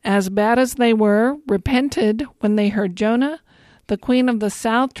Nineveh, as bad as they were, repented when they heard Jonah. The queen of the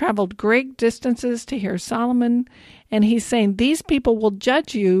south traveled great distances to hear Solomon, and he's saying these people will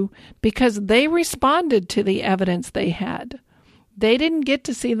judge you because they responded to the evidence they had. They didn't get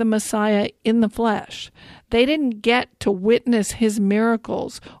to see the Messiah in the flesh. They didn't get to witness his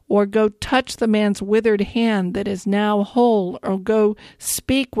miracles or go touch the man's withered hand that is now whole, or go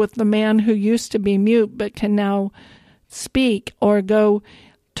speak with the man who used to be mute but can now speak, or go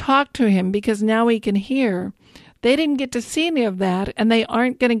talk to him because now he can hear. They didn't get to see any of that, and they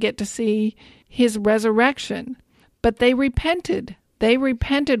aren't going to get to see his resurrection. But they repented. They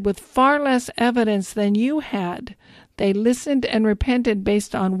repented with far less evidence than you had. They listened and repented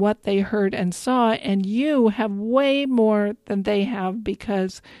based on what they heard and saw, and you have way more than they have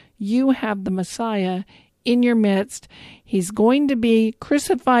because you have the Messiah in your midst. He's going to be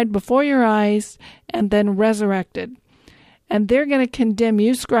crucified before your eyes and then resurrected. And they're going to condemn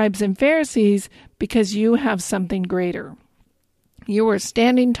you, scribes and Pharisees, because you have something greater. You are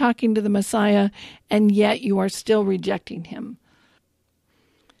standing talking to the Messiah, and yet you are still rejecting him.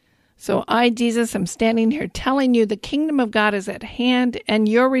 So I, Jesus, am standing here telling you the kingdom of God is at hand, and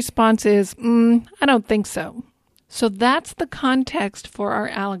your response is, I don't think so. So that's the context for our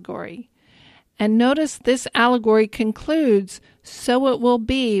allegory. And notice this allegory concludes, so it will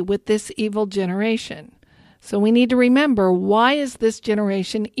be with this evil generation. So we need to remember, why is this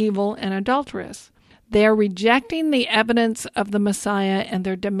generation evil and adulterous? They are rejecting the evidence of the Messiah, and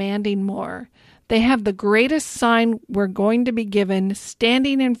they're demanding more. They have the greatest sign we're going to be given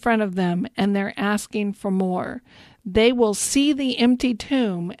standing in front of them, and they're asking for more. They will see the empty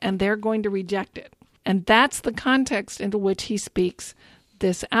tomb, and they're going to reject it. And that's the context into which he speaks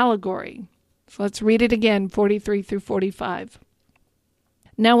this allegory. So let's read it again, 43 through 45.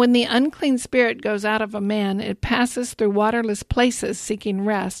 Now when the unclean spirit goes out of a man, it passes through waterless places seeking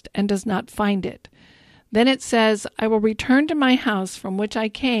rest, and does not find it. Then it says, I will return to my house from which I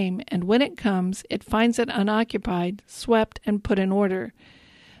came, and when it comes, it finds it unoccupied, swept, and put in order.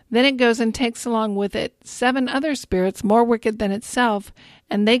 Then it goes and takes along with it 7 other spirits more wicked than itself,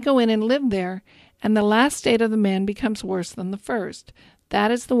 and they go in and live there, and the last state of the man becomes worse than the first. That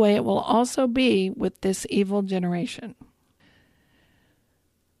is the way it will also be with this evil generation.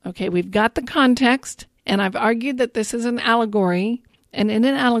 Okay, we've got the context, and I've argued that this is an allegory. And in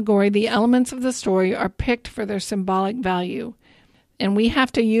an allegory, the elements of the story are picked for their symbolic value. And we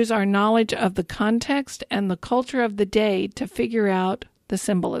have to use our knowledge of the context and the culture of the day to figure out the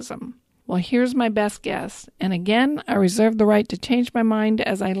symbolism. Well, here's my best guess. And again, I reserve the right to change my mind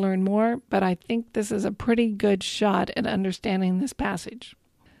as I learn more, but I think this is a pretty good shot at understanding this passage.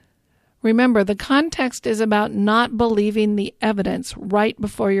 Remember, the context is about not believing the evidence right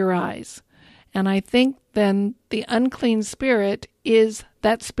before your eyes. And I think then the unclean spirit is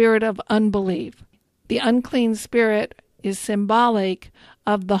that spirit of unbelief. The unclean spirit is symbolic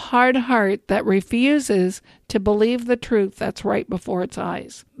of the hard heart that refuses to believe the truth that's right before its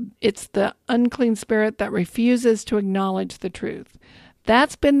eyes. It's the unclean spirit that refuses to acknowledge the truth.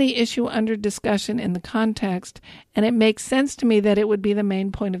 That's been the issue under discussion in the context, and it makes sense to me that it would be the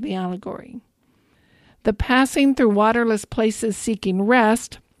main point of the allegory. The passing through waterless places seeking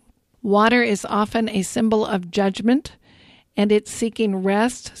rest. Water is often a symbol of judgment, and it's seeking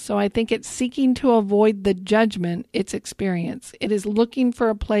rest, so I think it's seeking to avoid the judgment it's experienced. It is looking for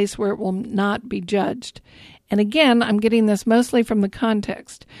a place where it will not be judged. And again, I'm getting this mostly from the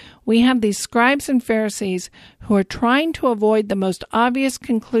context. We have these scribes and Pharisees who are trying to avoid the most obvious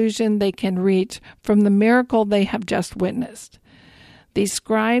conclusion they can reach from the miracle they have just witnessed. These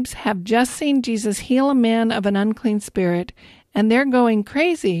scribes have just seen Jesus heal a man of an unclean spirit, and they're going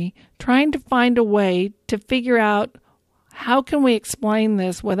crazy trying to find a way to figure out how can we explain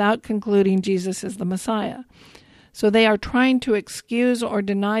this without concluding Jesus is the Messiah. So they are trying to excuse or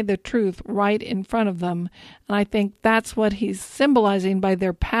deny the truth right in front of them. And I think that's what he's symbolizing by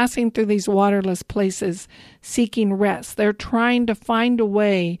their passing through these waterless places seeking rest. They're trying to find a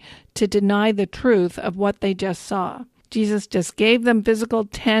way to deny the truth of what they just saw. Jesus just gave them physical,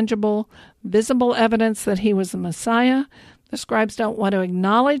 tangible, visible evidence that he was the Messiah. The scribes don't want to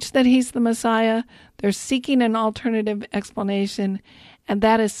acknowledge that he's the Messiah. They're seeking an alternative explanation, and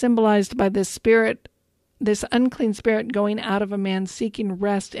that is symbolized by this spirit, this unclean spirit going out of a man seeking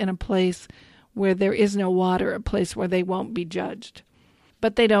rest in a place where there is no water, a place where they won't be judged.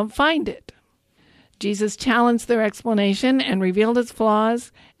 But they don't find it. Jesus challenged their explanation and revealed its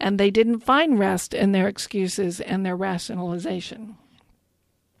flaws, and they didn't find rest in their excuses and their rationalization.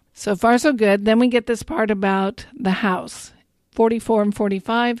 So far, so good. Then we get this part about the house. 44 and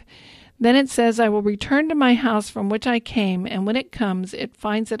 45, then it says, I will return to my house from which I came, and when it comes, it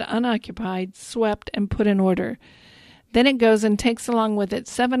finds it unoccupied, swept, and put in order. Then it goes and takes along with it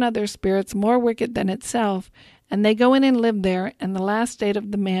 7 other spirits more wicked than itself, and they go in and live there, and the last state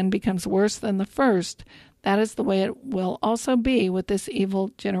of the man becomes worse than the first. That is the way it will also be with this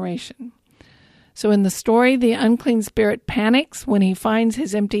evil generation. So in the story, the unclean spirit panics when he finds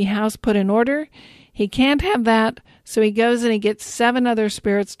his empty house put in order. He can't have that, so he goes and he gets 7 other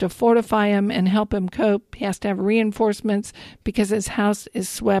spirits to fortify him and help him cope. He has to have reinforcements because his house is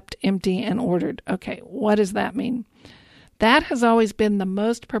swept, empty, and ordered. Okay, what does that mean? That has always been the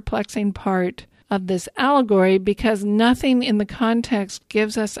most perplexing part of this allegory because nothing in the context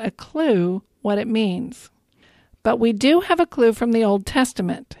gives us a clue what it means. But we do have a clue from the Old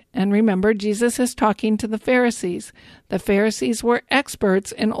Testament. And remember, Jesus is talking to the Pharisees. The Pharisees were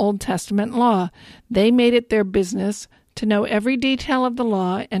experts in Old Testament law. They made it their business to know every detail of the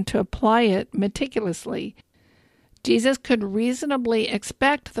law and to apply it meticulously. Jesus could reasonably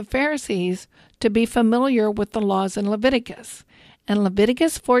expect the Pharisees to be familiar with the laws in Leviticus. And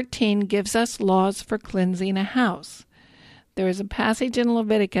Leviticus 14 gives us laws for cleansing a house. There is a passage in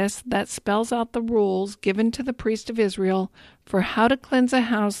Leviticus that spells out the rules given to the priest of Israel for how to cleanse a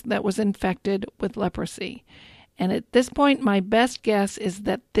house that was infected with leprosy. And at this point, my best guess is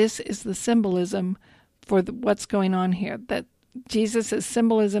that this is the symbolism for what's going on here, that Jesus'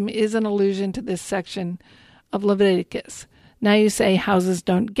 symbolism is an allusion to this section of Leviticus. Now you say houses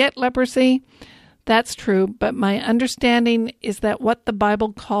don't get leprosy. That's true, but my understanding is that what the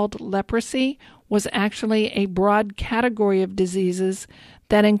Bible called leprosy was actually a broad category of diseases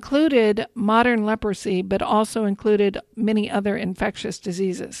that included modern leprosy, but also included many other infectious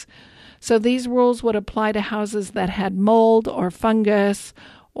diseases. So these rules would apply to houses that had mold or fungus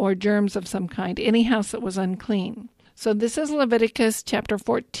or germs of some kind, any house that was unclean. So this is Leviticus chapter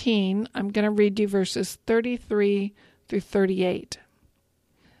 14. I'm going to read you verses 33 through 38.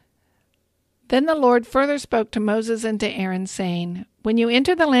 Then the Lord further spoke to Moses and to Aaron, saying, When you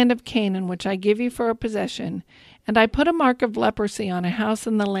enter the land of Canaan, which I give you for a possession, and I put a mark of leprosy on a house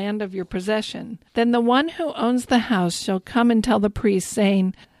in the land of your possession, then the one who owns the house shall come and tell the priest,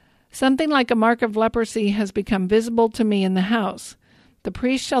 saying, Something like a mark of leprosy has become visible to me in the house. The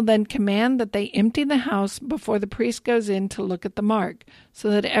priest shall then command that they empty the house before the priest goes in to look at the mark, so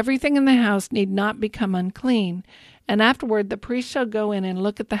that everything in the house need not become unclean, and afterward the priest shall go in and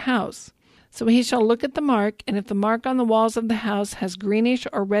look at the house. So he shall look at the mark, and if the mark on the walls of the house has greenish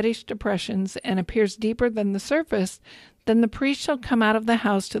or reddish depressions and appears deeper than the surface, then the priest shall come out of the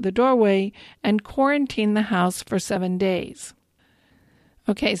house to the doorway and quarantine the house for 7 days.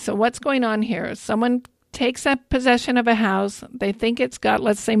 Okay, so what's going on here? Someone takes up possession of a house. They think it's got,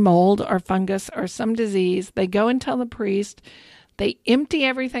 let's say, mold or fungus or some disease. They go and tell the priest. They empty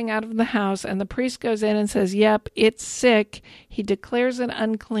everything out of the house, and the priest goes in and says, yep, it's sick. He declares it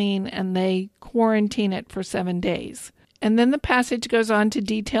unclean, and they quarantine it for 7 days. And then the passage goes on to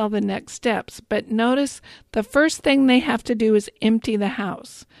detail the next steps. But notice the first thing they have to do is empty the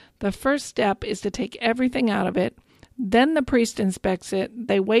house. The first step is to take everything out of it. Then the priest inspects it.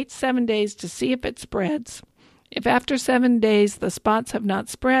 They wait 7 days to see if it spreads. If after 7 days the spots have not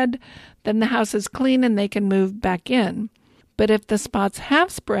spread, then the house is clean and they can move back in. But if the spots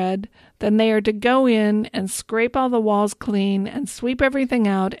have spread, then they are to go in and scrape all the walls clean and sweep everything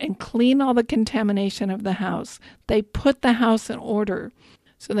out and clean all the contamination of the house. They put the house in order.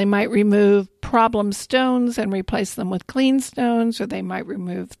 So they might remove problem stones and replace them with clean stones, or they might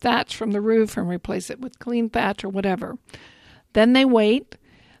remove thatch from the roof and replace it with clean thatch or whatever. Then they wait.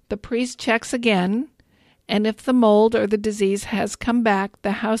 The priest checks again. And if the mold or the disease has come back,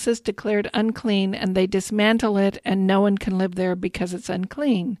 the house is declared unclean and they dismantle it and no one can live there because it's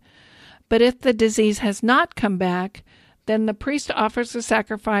unclean. But if the disease has not come back, then the priest offers a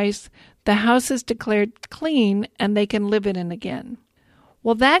sacrifice, the house is declared clean and they can live in it again.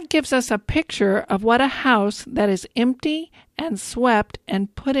 Well, that gives us a picture of what a house that is empty and swept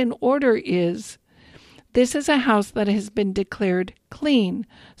and put in order is. This is a house that has been declared clean.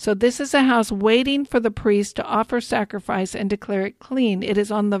 So this is a house waiting for the priest to offer sacrifice and declare it clean. It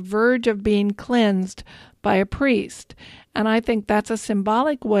is on the verge of being cleansed by a priest. And I think that's a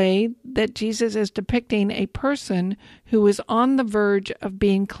symbolic way that Jesus is depicting a person who is on the verge of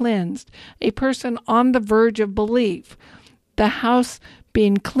being cleansed, a person on the verge of belief. The house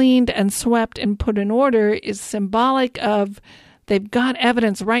being cleaned and swept and put in order is symbolic of they've got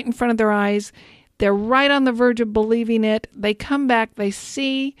evidence right in front of their eyes. They're right on the verge of believing it. They come back, they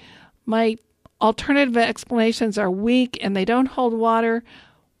see my alternative explanations are weak and they don't hold water.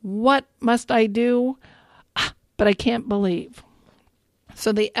 What must I do? But I can't believe.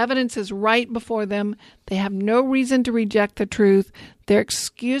 So the evidence is right before them. They have no reason to reject the truth. Their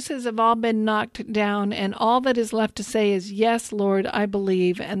excuses have all been knocked down, and all that is left to say is, yes, Lord, I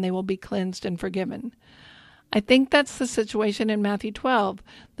believe, and they will be cleansed and forgiven. I think that's the situation in Matthew 12.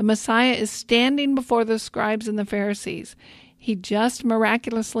 The Messiah is standing before the scribes and the Pharisees. He just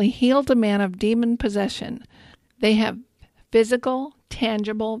miraculously healed a man of demon possession. They have physical,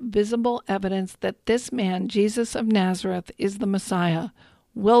 tangible, visible evidence that this man, Jesus of Nazareth, is the Messiah.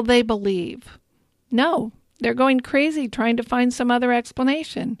 Will they believe? No. They're going crazy trying to find some other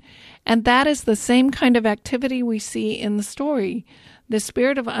explanation. And that is the same kind of activity we see in the story. The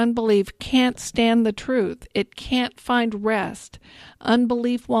spirit of unbelief can't stand the truth. It can't find rest.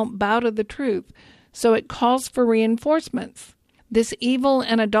 Unbelief won't bow to the truth. so it calls for reinforcements. This evil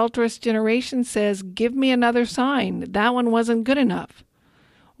and adulterous generation says, "Give me another sign. That one wasn't good enough."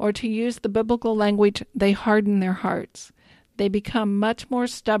 Or to use the biblical language, they harden their hearts. They become much more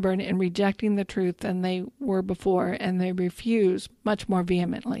stubborn in rejecting the truth than they were before, and they refuse much more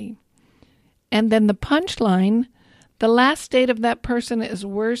vehemently. And then the punchline, the last state of that person is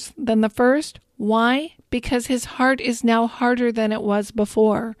worse than the first. Why? Because his heart is now harder than it was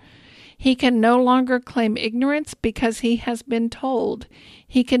before. He can no longer claim ignorance because he has been told.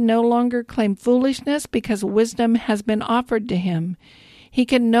 He can no longer claim foolishness because wisdom has been offered to him. He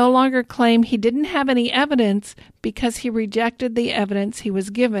can no longer claim he didn't have any evidence because he rejected the evidence he was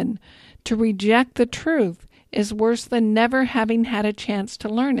given. To reject the truth is worse than never having had a chance to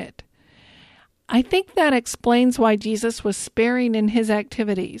learn it. I think that explains why Jesus was sparing in his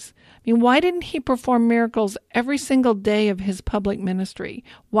activities. Why didn't he perform miracles every single day of his public ministry?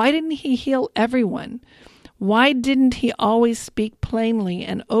 Why didn't he heal everyone? Why didn't he always speak plainly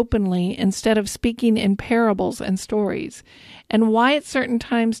and openly instead of speaking in parables and stories? And why at certain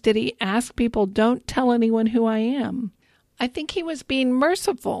times did he ask people, "Don't tell anyone who I am"? I think he was being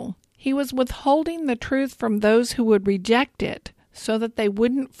merciful. He was withholding the truth from those who would reject it so that they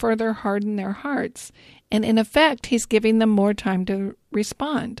wouldn't further harden their hearts. And in effect, he's giving them more time to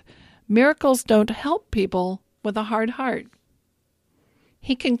respond. Miracles don't help people with a hard heart.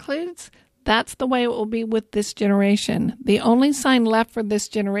 He concludes, that's the way it will be with this generation. The only sign left for this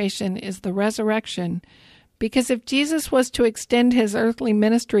generation is the resurrection, because if Jesus was to extend his earthly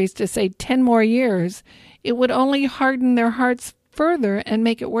ministries to, say, 10 more years, it would only harden their hearts further and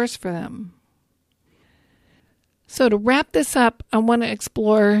make it worse for them. So to wrap this up, I want to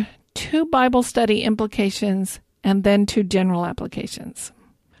explore 2 Bible study implications and then 2 general applications.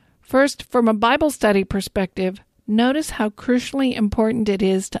 First, from a Bible study perspective, notice how crucially important it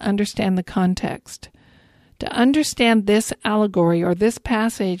is to understand the context. To understand this allegory or this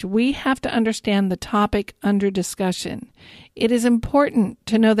passage, we have to understand the topic under discussion. It is important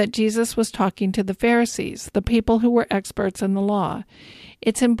to know that Jesus was talking to the Pharisees, the people who were experts in the law.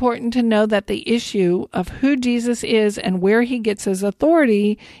 It's important to know that the issue of who Jesus is and where he gets his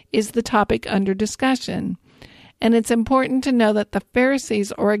authority is the topic under discussion. And it's important to know that the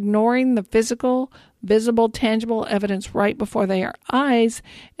Pharisees are ignoring the physical, visible, tangible evidence right before their eyes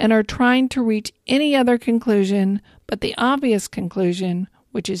and are trying to reach any other conclusion but the obvious conclusion,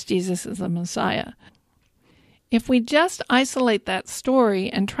 which is Jesus is the Messiah. If we just isolate that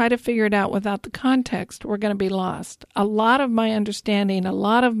story and try to figure it out without the context, we're going to be lost. A lot of my understanding, a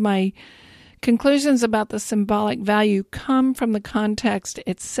lot of my conclusions about the symbolic value come from the context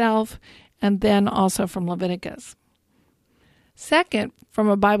itself and then also from Leviticus. Second, from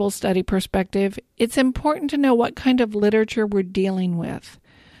a Bible study perspective, it's important to know what kind of literature we're dealing with.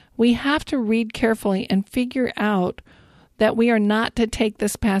 We have to read carefully and figure out that we are not to take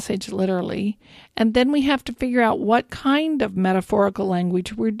this passage literally, and then we have to figure out what kind of metaphorical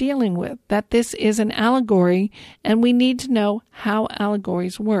language we're dealing with, that this is an allegory, and we need to know how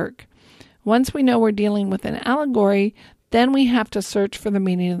allegories work. Once we know we're dealing with an allegory, then we have to search for the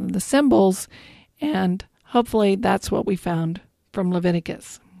meaning of the symbols, and hopefully that's what we found from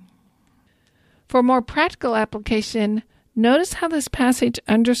Leviticus. For more practical application, notice how this passage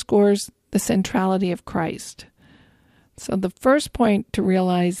underscores the centrality of Christ. So the first point to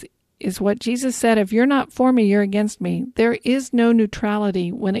realize is what Jesus said, if you're not for me, you're against me. There is no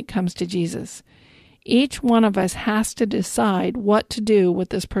neutrality when it comes to Jesus. Each one of us has to decide what to do with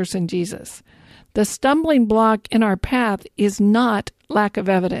this person, Jesus. The stumbling block in our path is not lack of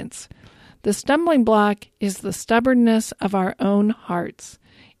evidence. The stumbling block is the stubbornness of our own hearts.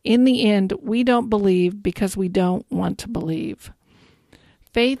 In the end, we don't believe because we don't want to believe.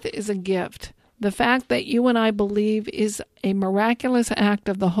 Faith is a gift. The fact that you and I believe is a miraculous act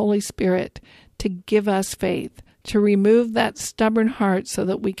of the Holy Spirit to give us faith, to remove that stubborn heart so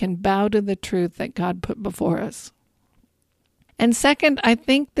that we can bow to the truth that God put before us. And second, I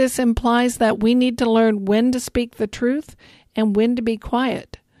think this implies that we need to learn when to speak the truth and when to be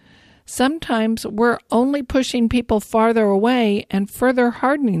quiet. Sometimes we're only pushing people farther away and further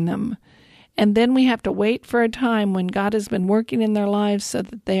hardening them. And then we have to wait for a time when God has been working in their lives so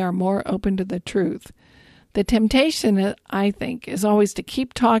that they are more open to the truth. The temptation, I think, is always to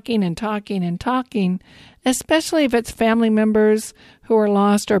keep talking and talking and talking, especially if it's family members who are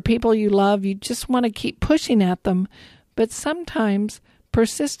lost or people you love. You just want to keep pushing at them. But sometimes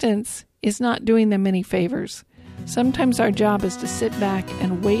persistence is not doing them any favors. Sometimes our job is to sit back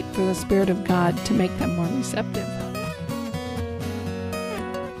and wait for the Spirit of God to make them more receptive.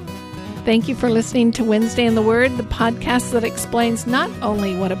 Thank you for listening to Wednesday in the Word, the podcast that explains not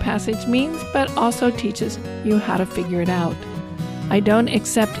only what a passage means, but also teaches you how to figure it out. I don't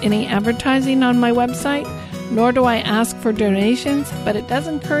accept any advertising on my website, nor do I ask for donations, but it does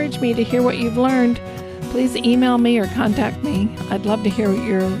encourage me to hear what you've learned. Please email me or contact me. I'd love to hear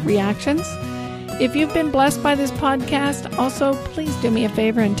your reactions. If you've been blessed by this podcast, also please do me a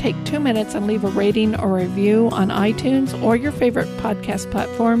favor and take 2 minutes and leave a rating or review on iTunes or your favorite podcast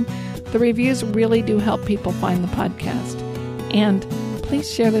platform. The reviews really do help people find the podcast. And please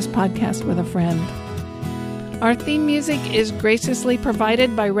share this podcast with a friend. Our theme music is graciously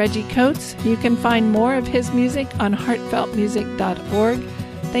provided by Reggie Coates. You can find more of his music on heartfeltmusic.org.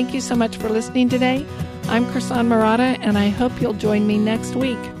 Thank you so much for listening today. I'm Chrisan Murata, and I hope you'll join me next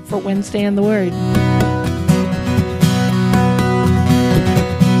week for Wednesday in the Word.